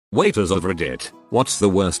Waiters of Reddit, what's the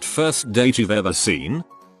worst first date you've ever seen?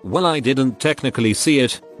 Well, I didn't technically see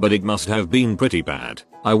it, but it must have been pretty bad.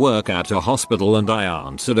 I work at a hospital and I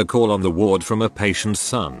answered a call on the ward from a patient's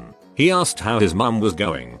son. He asked how his mum was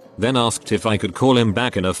going, then asked if I could call him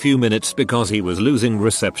back in a few minutes because he was losing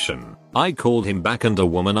reception. I called him back and a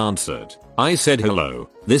woman answered. I said, hello,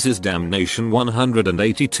 this is Damnation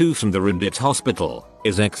 182 from the Reddit hospital.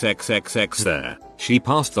 Is XXXX there? She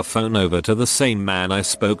passed the phone over to the same man I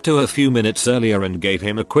spoke to a few minutes earlier and gave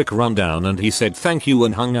him a quick rundown, and he said thank you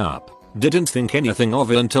and hung up. Didn't think anything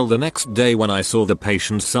of it until the next day when I saw the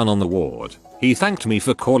patient's son on the ward. He thanked me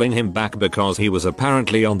for calling him back because he was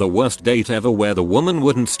apparently on the worst date ever, where the woman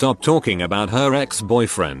wouldn't stop talking about her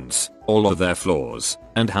ex-boyfriends, all of their flaws,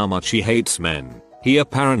 and how much she hates men. He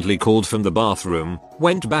apparently called from the bathroom,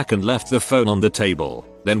 went back and left the phone on the table,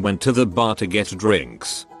 then went to the bar to get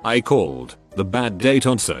drinks. I called, the bad date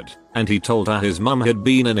answered, and he told her his mum had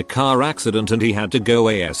been in a car accident and he had to go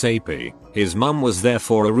ASAP. His mum was there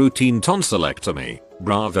for a routine tonsillectomy.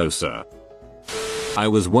 Bravo, sir. I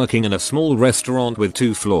was working in a small restaurant with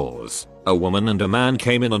 2 floors. A woman and a man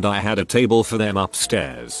came in and I had a table for them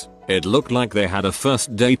upstairs. It looked like they had a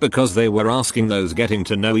first date because they were asking those getting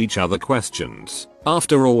to know each other questions.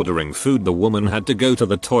 After ordering food, the woman had to go to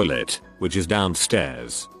the toilet, which is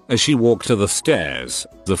downstairs. As she walked to the stairs,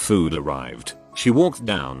 the food arrived. She walked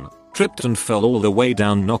down, tripped and fell all the way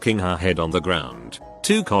down, knocking her head on the ground.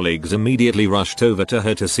 2 colleagues immediately rushed over to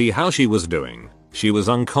her to see how she was doing. She was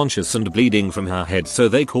unconscious and bleeding from her head, so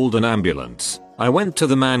they called an ambulance. I went to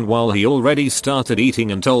the man while he already started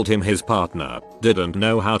eating and told him his partner didn't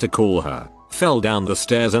know how to call her, fell down the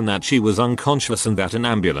stairs and that she was unconscious and that an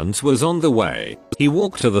ambulance was on the way. He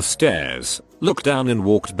walked to the stairs, looked down and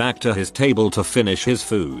walked back to his table to finish his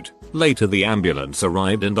food. Later the ambulance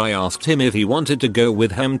arrived and I asked him if he wanted to go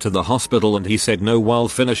with him to the hospital and he said no while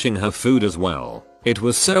finishing her food as well. It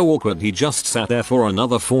was so awkward, he just sat there for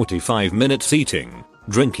another 45 minutes eating,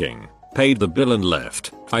 drinking, paid the bill and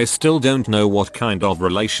left. I still don't know what kind of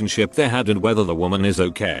relationship they had and whether the woman is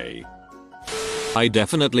okay. I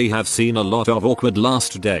definitely have seen a lot of awkward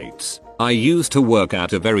last dates. I used to work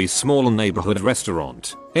at a very small neighborhood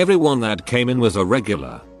restaurant. Everyone that came in was a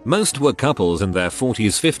regular. Most were couples in their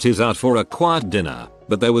 40s 50s out for a quiet dinner,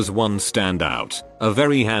 but there was one standout. A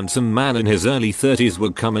very handsome man in his early 30s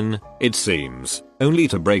would come in, it seems, only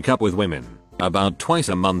to break up with women. About twice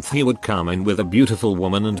a month he would come in with a beautiful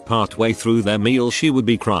woman and partway through their meal she would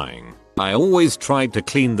be crying. I always tried to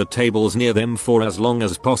clean the tables near them for as long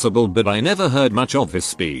as possible, but I never heard much of his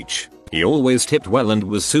speech. He always tipped well and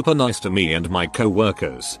was super nice to me and my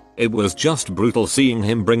co-workers. It was just brutal seeing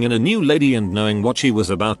him bring in a new lady and knowing what she was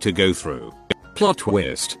about to go through. Plot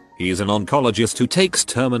twist. He's an oncologist who takes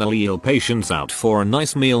terminally ill patients out for a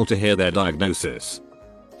nice meal to hear their diagnosis.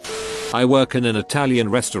 I work in an Italian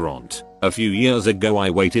restaurant. A few years ago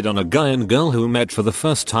I waited on a guy and girl who met for the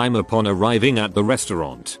first time upon arriving at the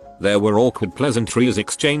restaurant. There were awkward pleasantries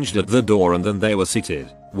exchanged at the door and then they were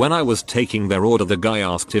seated. When I was taking their order, the guy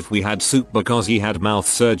asked if we had soup because he had mouth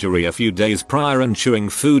surgery a few days prior and chewing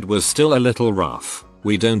food was still a little rough.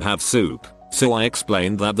 We don't have soup, so I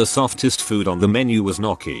explained that the softest food on the menu was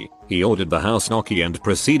gnocchi. He ordered the house gnocchi and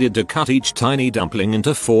proceeded to cut each tiny dumpling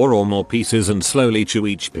into 4 or more pieces and slowly chew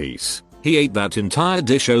each piece. He ate that entire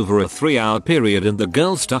dish over a 3-hour period and the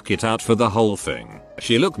girl stuck it out for the whole thing.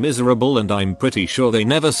 She looked miserable and I'm pretty sure they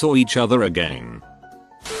never saw each other again.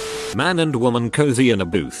 Man and woman cozy in a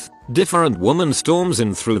booth. Different woman storms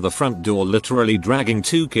in through the front door, literally dragging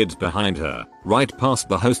 2 kids behind her, right past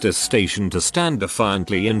the hostess station to stand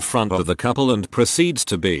defiantly in front of the couple and proceeds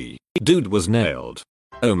to be. Dude was nailed.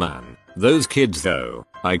 Oh man, those kids though,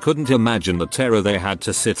 I couldn't imagine the terror they had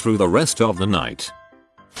to sit through the rest of the night.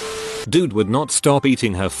 Dude would not stop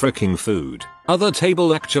eating her freaking food. Other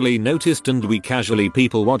table actually noticed and we casually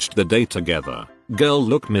people watched the date together. Girl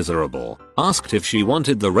looked miserable. Asked if she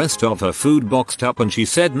wanted the rest of her food boxed up and she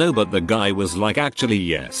said no, but the guy was like actually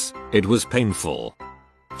yes. It was painful.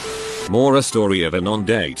 More a story of an on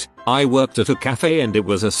date. I worked at a cafe and it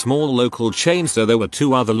was a small local chain, so there were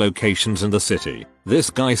 2 other locations in the city.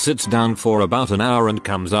 This guy sits down for about an hour and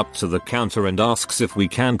comes up to the counter and asks if we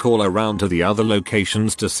can call around to the other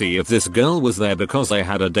locations to see if this girl was there because they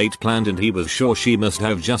had a date planned and he was sure she must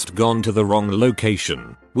have just gone to the wrong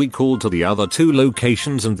location. We called to the other 2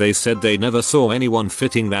 locations and they said they never saw anyone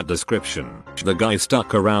fitting that description. The guy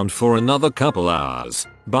stuck around for another couple hours,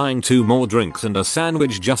 buying 2 more drinks and a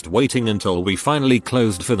sandwich, just waiting until we finally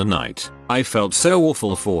closed for the night. I felt so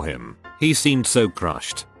awful for him. He seemed so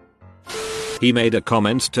crushed. He made a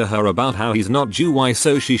comment to her about how he's not Jew,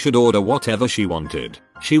 so she should order whatever she wanted.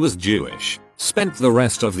 She was Jewish, Spent the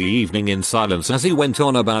rest of the evening in silence as he went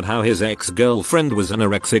on about how his ex-girlfriend was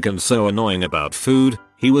anorexic and so annoying about food.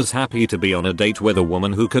 He was happy to be on a date with a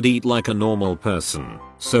woman who could eat like a normal person.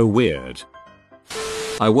 So weird.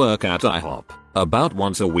 I work at IHOP. About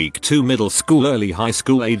once a week 2 middle school early high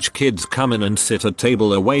school age kids come in and sit a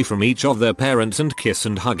table away from each of their parents and kiss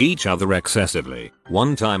and hug each other excessively.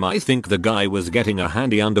 One time I think the guy was getting a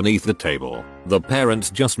handy underneath the table. The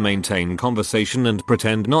parents just maintain conversation and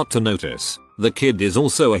pretend not to notice. The kid is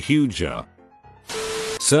also a huge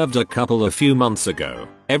served a couple a few months ago.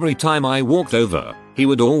 Every time I walked over, he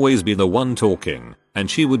would always be the one talking, and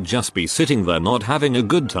she would just be sitting there not having a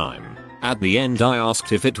good time. At the end I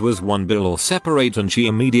asked if it was one bill or separate and she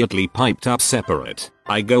immediately piped up separate.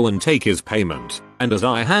 I go and take his payment, and as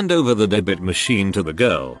I hand over the debit machine to the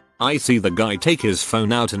girl, I see the guy take his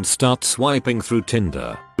phone out and start swiping through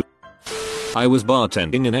Tinder. I was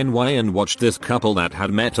bartending in NY and watched this couple that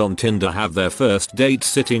had met on Tinder have their first date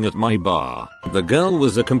sitting at my bar. The girl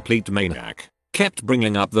was a complete maniac. Kept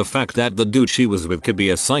bringing up the fact that the dude she was with could be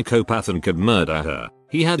a psychopath and could murder her.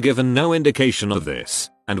 He had given no indication of this,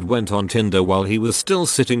 and went on Tinder while he was still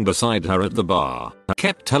sitting beside her at the bar.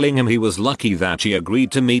 Kept telling him he was lucky that she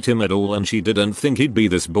agreed to meet him at all and she didn't think he'd be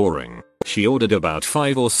this boring. She ordered about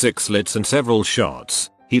 5 or 6 lits and several shots.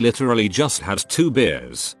 He literally just had 2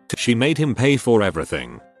 beers. She made him pay for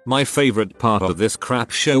everything. My favorite part of this crap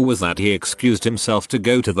show was that he excused himself to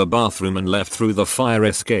go to the bathroom and left through the fire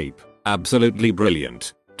escape. Absolutely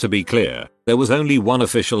brilliant. To be clear, there was only one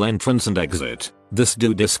official entrance and exit. This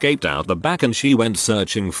dude escaped out the back and she went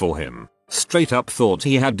searching for him. Straight up thought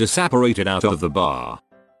he had disapparated out of the bar.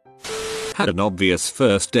 Had an obvious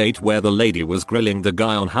first date where the lady was grilling the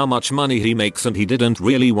guy on how much money he makes and he didn't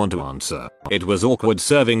really want to answer. It was awkward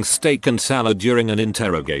serving steak and salad during an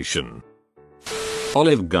interrogation.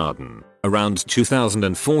 Olive Garden, around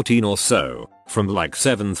 2014 or so, from like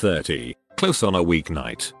 7:30, close on a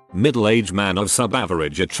weeknight. Middle-aged man of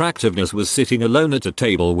sub-average attractiveness was sitting alone at a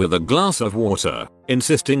table with a glass of water,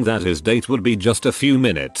 insisting that his date would be just a few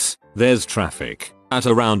minutes. There's traffic. At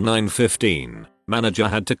around 9:15, manager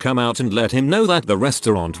had to come out and let him know that the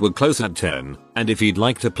restaurant would close at 10, and if he'd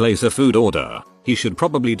like to place a food order, he should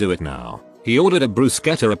probably do it now. He ordered a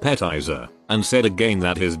bruschetta appetizer, and said again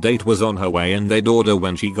that his date was on her way and they'd order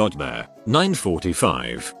when she got there.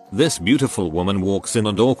 9:45. This beautiful woman walks in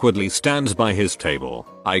and awkwardly stands by his table.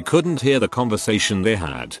 I couldn't hear the conversation they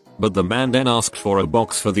had, but the man then asked for a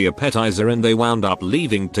box for the appetizer and they wound up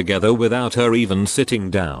leaving together without her even sitting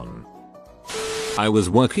down. I was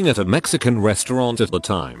working at a Mexican restaurant at the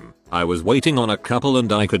time. I was waiting on a couple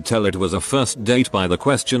and I could tell it was a first date by the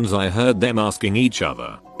questions I heard them asking each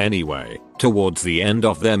other. Anyway, towards the end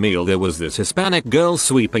of their meal there was this Hispanic girl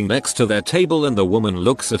sweeping next to their table and the woman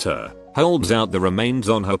looks at her, holds out the remains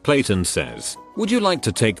on her plate and says, "Would you like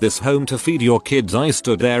to take this home to feed your kids?" I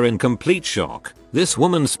stood there in complete shock. This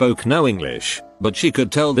woman spoke no English, but she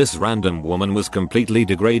could tell this random woman was completely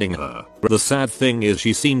degrading her. The sad thing is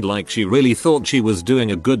she seemed like she really thought she was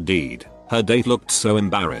doing a good deed. Her date looked so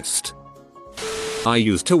embarrassed. I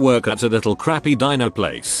used to work at a little crappy diner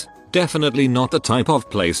place. Definitely not the type of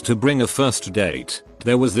place to bring a first date.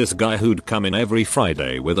 There was this guy who'd come in every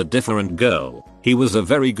Friday with a different girl. He was a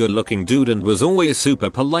very good looking dude and was always super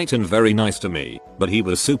polite and very nice to me, but he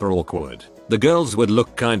was super awkward. The girls would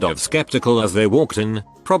look kind of skeptical as they walked in,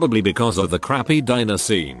 probably because of the crappy diner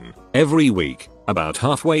scene. Every week, about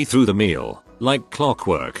halfway through the meal, like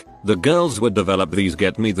clockwork, the girls would develop these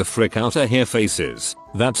get me the frick outta here faces.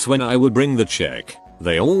 That's when I would bring the check.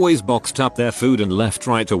 They always boxed up their food and left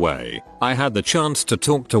right away. I had the chance to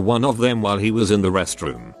talk to one of them while he was in the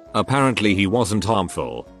restroom. Apparently he wasn't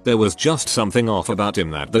harmful. There was just something off about him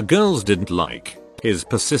that the girls didn't like. His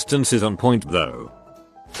persistence is on point though.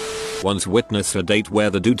 Once witnessed a date where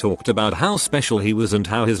the dude talked about how special he was and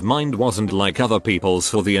how his mind wasn't like other people's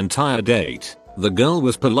for the entire date. The girl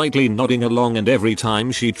was politely nodding along and every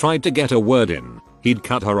time she tried to get a word in, he'd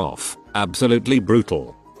cut her off. Absolutely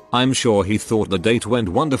brutal. I'm sure he thought the date went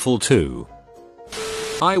wonderful too.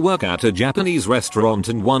 I work at a Japanese restaurant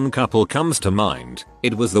and one couple comes to mind.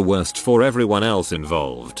 It was the worst for everyone else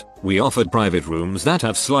involved. We offered private rooms that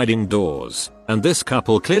have sliding doors, and this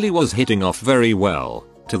couple clearly was hitting off very well,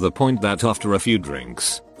 to the point that after a few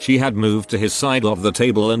drinks, she had moved to his side of the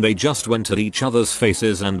table and they just went at each other's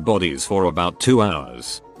faces and bodies for about 2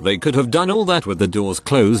 hours. They could have done all that with the doors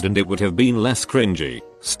closed and it would have been less cringy.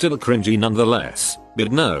 Still cringy nonetheless.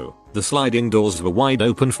 But no, the sliding doors were wide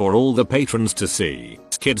open for all the patrons to see.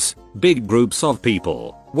 Kids, big groups of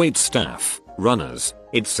people, wait staff, runners,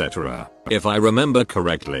 etc. If I remember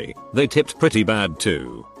correctly, they tipped pretty bad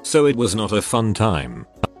too, so it was not a fun time.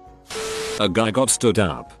 A guy got stood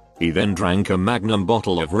up. He then drank a magnum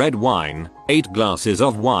bottle of red wine, 8 glasses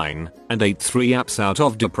of wine, and ate 3 apps out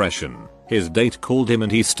of depression. His date called him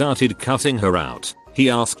and he started cussing her out. He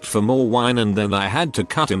asked for more wine and then I had to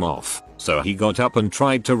cut him off. So he got up and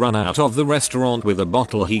tried to run out of the restaurant with a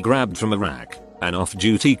bottle he grabbed from a rack. An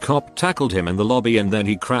off-duty cop tackled him in the lobby and then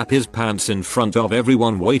he crapped his pants in front of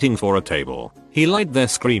everyone waiting for a table. He lied there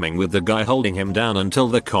screaming with the guy holding him down until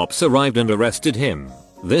the cops arrived and arrested him.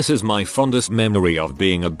 This is my fondest memory of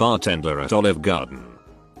being a bartender at Olive Garden.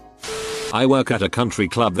 I work at a country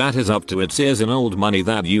club that is up to its ears in old money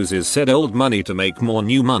that uses said old money to make more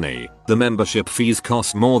new money. The membership fees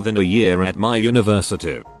cost more than a year at my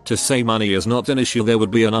university. To say money is not an issue there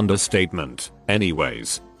would be an understatement.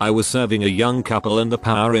 Anyways, I was serving a young couple and the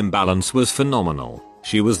power imbalance was phenomenal.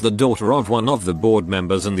 She was the daughter of one of the board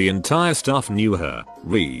members and the entire staff knew her.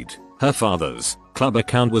 Read. Her father's club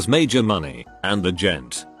account was major money, and the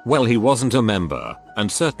gent, well, he wasn't a member,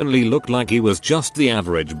 and certainly looked like he was just the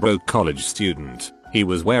average broke college student. He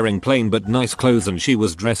was wearing plain but nice clothes and she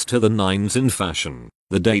was dressed to the nines in fashion.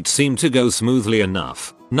 The date seemed to go smoothly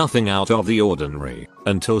enough, nothing out of the ordinary,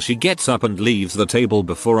 until she gets up and leaves the table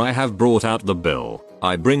before I have brought out the bill.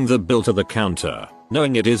 I bring the bill to the counter,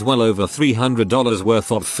 knowing it is well over $300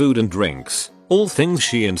 worth of food and drinks, all things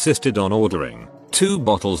she insisted on ordering. 2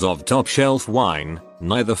 bottles of top shelf wine,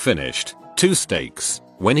 neither finished, 2 steaks.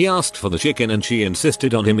 When he asked for the chicken and she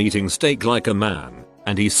insisted on him eating steak like a man,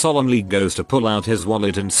 and he solemnly goes to pull out his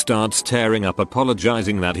wallet and starts tearing up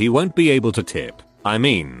apologizing that he won't be able to tip. I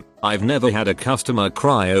mean, I've never had a customer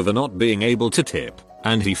cry over not being able to tip.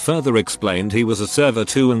 And he further explained he was a server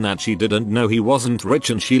too and that she didn't know he wasn't rich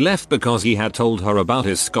and she left because he had told her about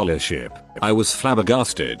his scholarship. I was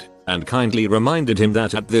flabbergasted and kindly reminded him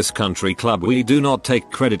that at this country club we do not take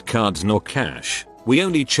credit cards nor cash. We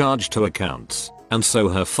only charge to accounts. And so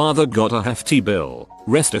her father got a hefty bill.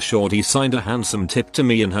 Rest assured he signed a handsome tip to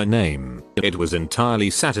me in her name. It was entirely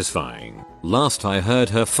satisfying. Last I heard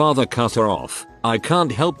her father cut her off. I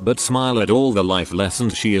can't help but smile at all the life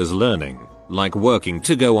lessons she is learning. Like working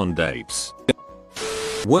to go on dates.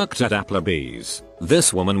 Worked at Applebee's.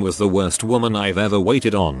 This woman was the worst woman I've ever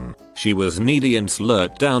waited on. She was needy and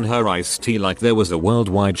slurped down her iced tea like there was a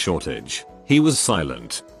worldwide shortage. He was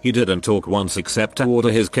silent. He didn't talk once except to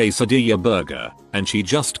order his quesadilla burger. And she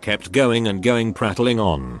just kept going and going, prattling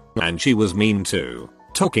on. And she was mean too.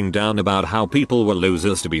 Talking down about how people were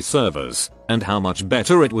losers to be servers. And how much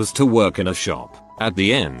better it was to work in a shop. At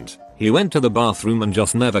the end, he went to the bathroom and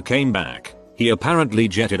just never came back. He apparently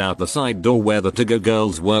jetted out the side door where the to-go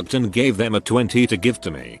girls worked and gave them a 20 to give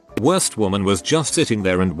to me. Worst woman was just sitting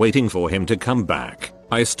there and waiting for him to come back.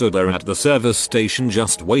 I stood there at the service station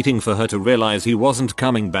just waiting for her to realize he wasn't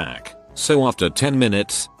coming back. So after 10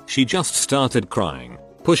 minutes, she just started crying,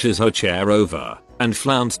 pushes her chair over, and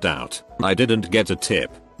flounced out. I didn't get a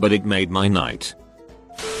tip, but it made my night.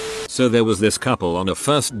 So there was this couple on a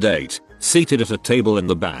first date, seated at a table in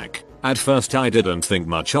the back. At first I didn't think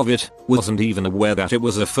much of it, wasn't even aware that it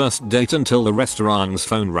was a first date until the restaurant's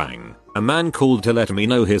phone rang. A man called to let me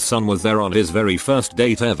know his son was there on his very first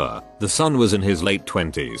date ever. The son was in his late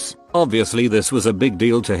 20s. Obviously this was a big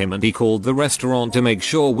deal to him and he called the restaurant to make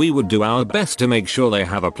sure we would do our best to make sure they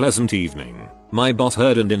have a pleasant evening. My boss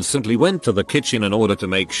heard and instantly went to the kitchen in order to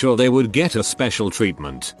make sure they would get a special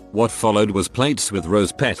treatment. What followed was plates with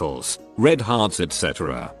rose petals, red hearts,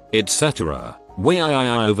 etc. etc. Way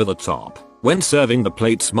over the top. When serving the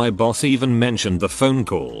plates, my boss even mentioned the phone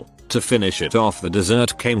call. To finish it off, the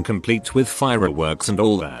dessert came complete with fireworks and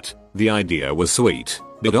all that. The idea was sweet,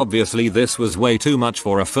 but obviously this was way too much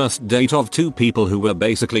for a first date of 2 people who were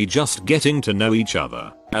basically just getting to know each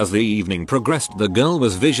other. As the evening progressed, the girl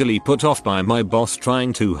was visually put off by my boss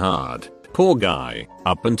trying too hard. Poor guy.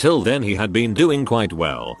 Up until then he had been doing quite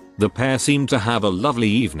well. The pair seemed to have a lovely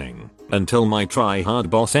evening. Until my try-hard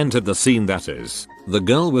boss entered the scene, that is. The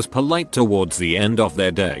girl was polite towards the end of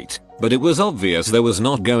their date, but it was obvious there was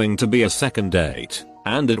not going to be a second date.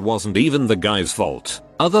 And it wasn't even the guy's fault.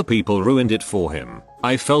 Other people ruined it for him.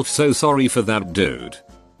 I felt so sorry for that dude.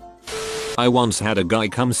 I once had a guy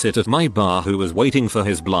come sit at my bar who was waiting for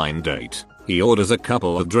his blind date. He orders a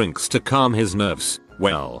couple of drinks to calm his nerves.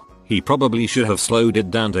 Well, he probably should have slowed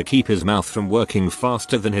it down to keep his mouth from working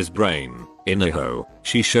faster than his brain. Inaho,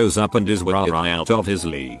 she shows up and is way out of his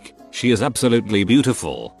league. She is absolutely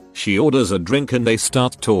beautiful. She orders a drink and they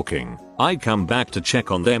start talking. I come back to check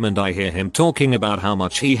on them and I hear him talking about how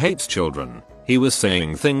much he hates children. He was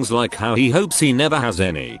saying things like how he hopes he never has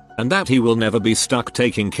any, and that he will never be stuck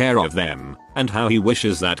taking care of them, and how he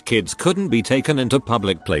wishes that kids couldn't be taken into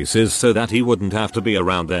public places so that he wouldn't have to be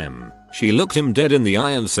around them. She looked him dead in the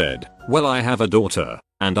eye and said, "Well, I have a daughter,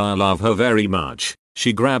 and I love her very much."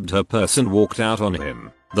 She grabbed her purse and walked out on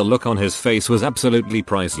him. The look on his face was absolutely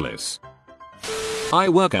priceless. I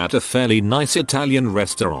work at a fairly nice Italian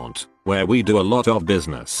restaurant, where we do a lot of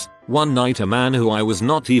business. One night a man who I was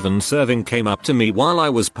not even serving came up to me while I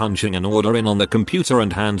was punching an order in on the computer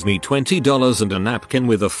and hands me $20 and a napkin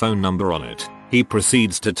with a phone number on it. He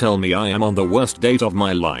proceeds to tell me I am on the worst date of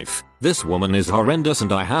my life. This woman is horrendous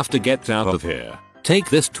and I have to get out of here. Take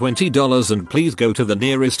this $20 and please go to the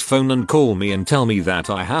nearest phone and call me and tell me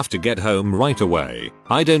that I have to get home right away.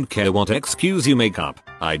 I don't care what excuse you make up.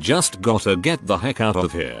 I just gotta get the heck out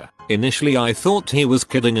of here. Initially I thought he was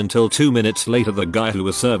kidding until 2 minutes later the guy who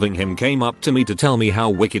was serving him came up to me to tell me how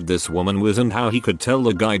wicked this woman was and how he could tell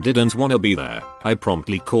the guy didn't wanna be there. I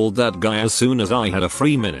promptly called that guy as soon as I had a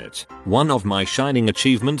free minute. One of my shining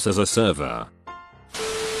achievements as a server.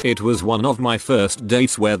 It was one of my first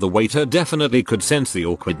dates where the waiter definitely could sense the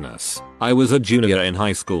awkwardness. I was a junior in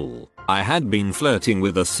high school. I had been flirting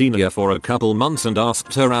with a senior for a couple months and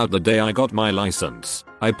asked her out the day I got my license.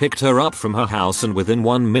 I picked her up from her house and within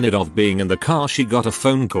 1 minute of being in the car she got a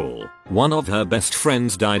phone call. One of her best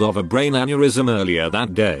friends died of a brain aneurysm earlier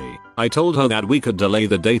that day. I told her that we could delay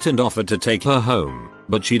the date and offered to take her home,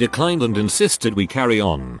 but she declined and insisted we carry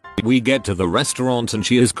on. We get to the restaurant and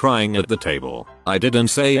she is crying at the table. I didn't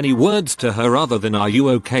say any words to her other than "Are you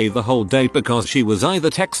okay?" the whole date because she was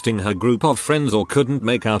either texting her group of friends or couldn't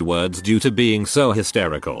make out words due to being so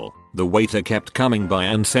hysterical. The waiter kept coming by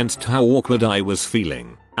and sensed how awkward I was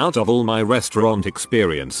feeling. Out of all my restaurant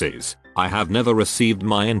experiences, I have never received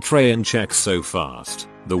my entree and check so fast.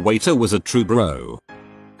 The waiter was a true bro.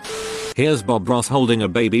 Here's Bob Ross holding a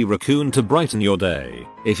baby raccoon to brighten your day.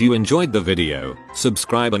 If you enjoyed the video,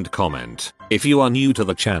 subscribe and comment. If you are new to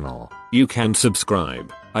the channel, you can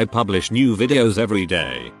subscribe. I publish new videos every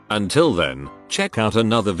day. Until then, check out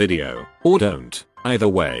another video, or don't. Either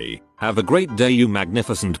way, have a great day you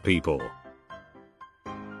magnificent people.